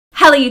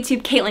Hello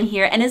YouTube, Kaitlyn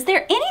here, and is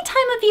there any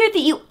time of year that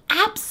you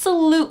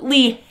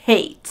absolutely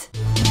hate?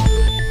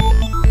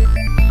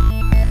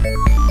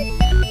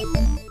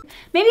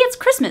 Maybe it's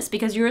Christmas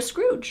because you're a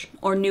Scrooge,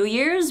 or New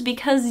Year's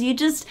because you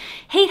just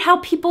hate how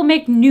people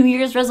make New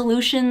Year's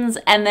resolutions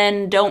and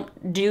then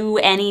don't do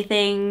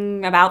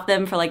anything about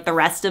them for like the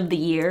rest of the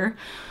year.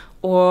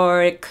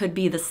 Or it could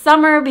be the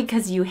summer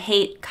because you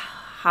hate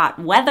hot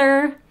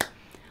weather.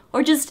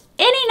 Or just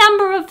any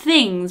number of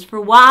things for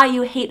why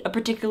you hate a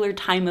particular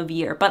time of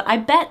year. But I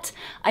bet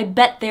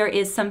there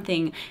is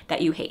something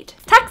that you hate.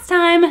 Tax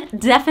time,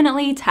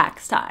 definitely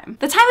tax time.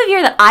 The time of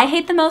year that I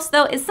hate the most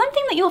though is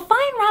something that you'll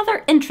find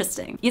rather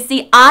interesting. You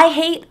see, I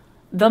hate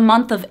the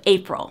month of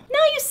April.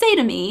 Now you say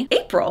to me,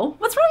 April?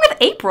 What's wrong with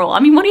April?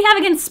 I mean, what do you have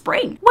against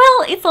spring?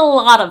 Well, it's a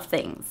lot of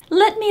things.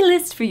 Let me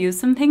list for you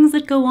some things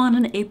that go on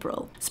in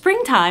April.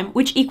 Springtime,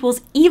 which equals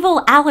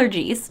evil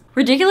allergies.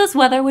 Ridiculous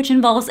weather, which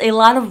involves a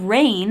lot of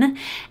rain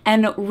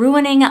and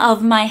ruining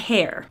of my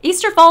hair.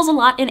 Easter falls a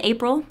lot in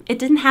April. It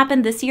didn't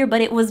happen this year,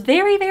 but it was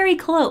very, very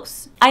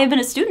close. I have been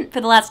a student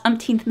for the last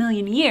umpteenth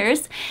million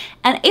years,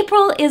 and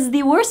April is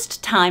the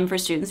worst time for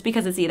students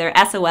because it's either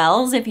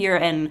SOLs if you're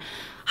in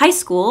high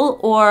school,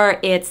 or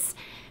it's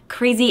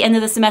crazy end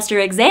of the semester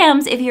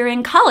exams if you're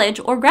in college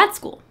or grad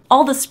school.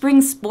 All the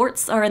spring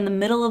sports are in the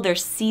middle of their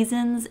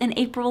seasons in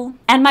April.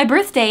 And my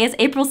birthday is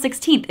April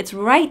 16th. It's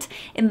right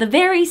in the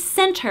very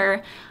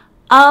center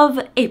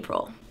of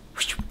April.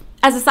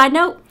 As a side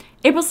note,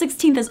 April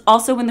 16th is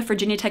also when the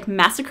Virginia Tech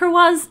massacre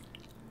was.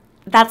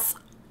 That's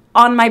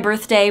on my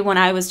birthday when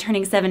I was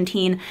turning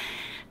 17.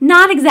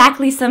 Not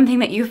exactly something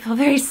that you feel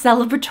very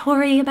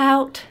celebratory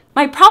about.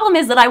 My problem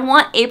is that I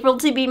want April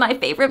to be my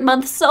favorite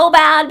month so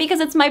bad because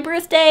it's my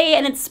birthday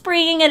and it's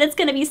spring and it's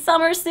gonna be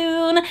summer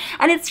soon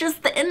and it's just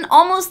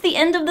almost the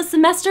end of the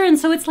semester, and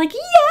so it's like,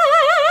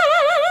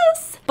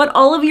 yes! But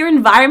all of your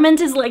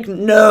environment is like,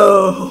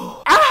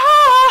 no.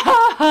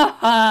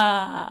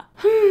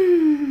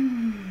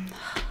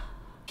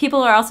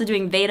 People are also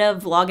doing beta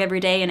vlog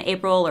every day in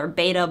April or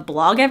beta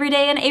blog every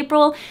day in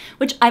April,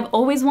 which I've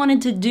always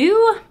wanted to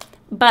do,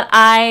 but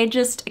I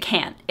just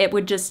can't. It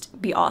would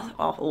just be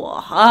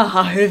awful.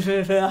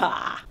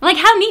 Like,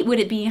 how neat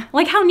would it be?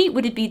 Like, how neat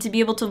would it be to be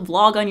able to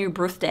vlog on your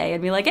birthday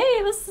and be like,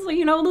 hey, this is,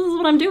 you know, this is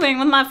what I'm doing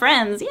with my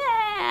friends,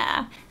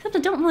 yeah. Except I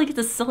don't really get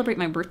to celebrate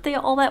my birthday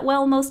all that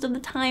well most of the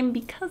time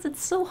because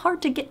it's so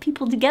hard to get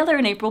people together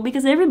in April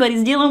because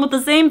everybody's dealing with the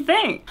same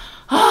thing.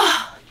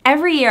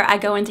 Every year I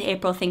go into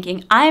April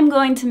thinking, I am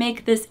going to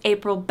make this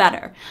April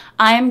better.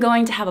 I am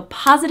going to have a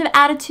positive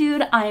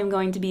attitude. I am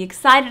going to be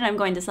excited. I'm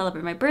going to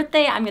celebrate my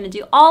birthday. I'm going to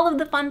do all of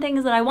the fun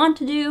things that I want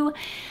to do.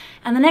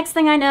 And the next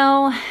thing I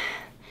know,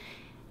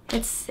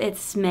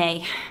 it's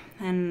May.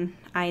 And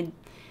I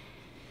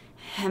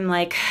am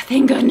like,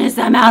 thank goodness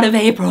I'm out of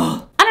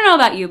April. I don't know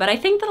about you, but I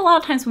think that a lot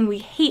of times when we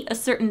hate a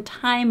certain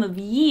time of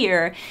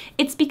year,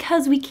 it's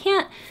because we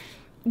can't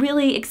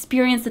really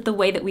experience it the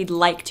way that we'd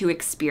like to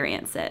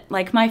experience it.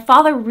 Like, my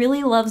father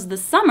really loves the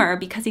summer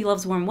because he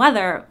loves warm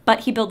weather, but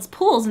he builds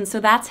pools, and so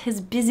that's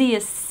his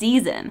busiest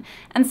season.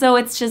 And so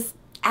it's just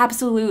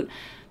absolute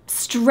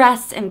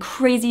stress and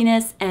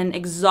craziness and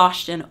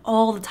exhaustion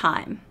all the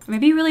time. Or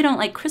maybe you really don't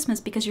like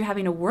Christmas because you're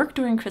having to work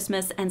during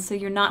Christmas, and so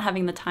you're not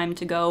having the time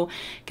to go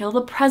get all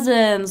the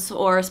presents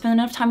or spend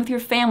enough time with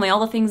your family, all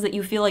the things that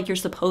you feel like you're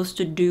supposed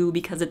to do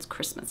because it's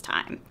Christmas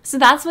time. So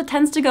that's what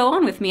tends to go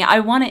on with me.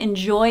 I want to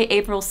enjoy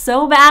April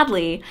so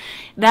badly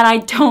that I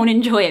don't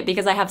enjoy it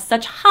because I have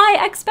such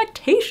high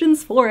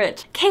expectations for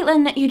it.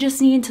 Kaitlyn, you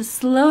just need to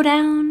slow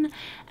down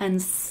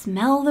and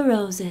smell the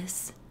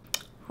roses.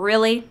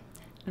 Really?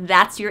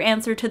 That's your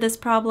answer to this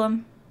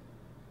problem?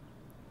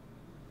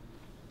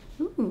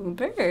 Ooh,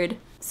 bird.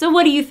 So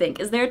what do you think?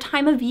 Is there a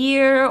time of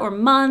year or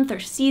month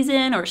or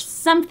season or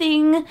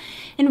something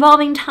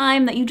involving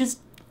time that you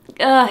just,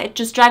 it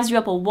just drives you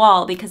up a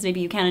wall because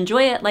maybe you can't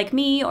enjoy it like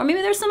me, or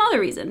maybe there's some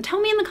other reason?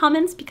 Tell me in the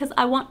comments because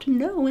I want to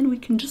know and we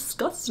can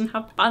discuss and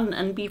have fun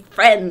and be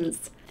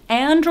friends.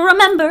 And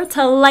remember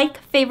to like,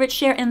 favorite,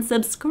 share, and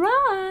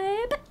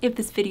subscribe if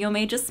this video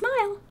made you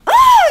smile.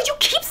 Oh, you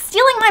keep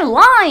stealing my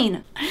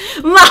line!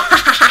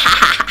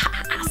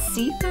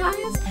 See you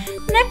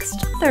guys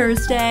next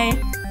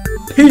Thursday.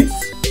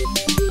 Peace!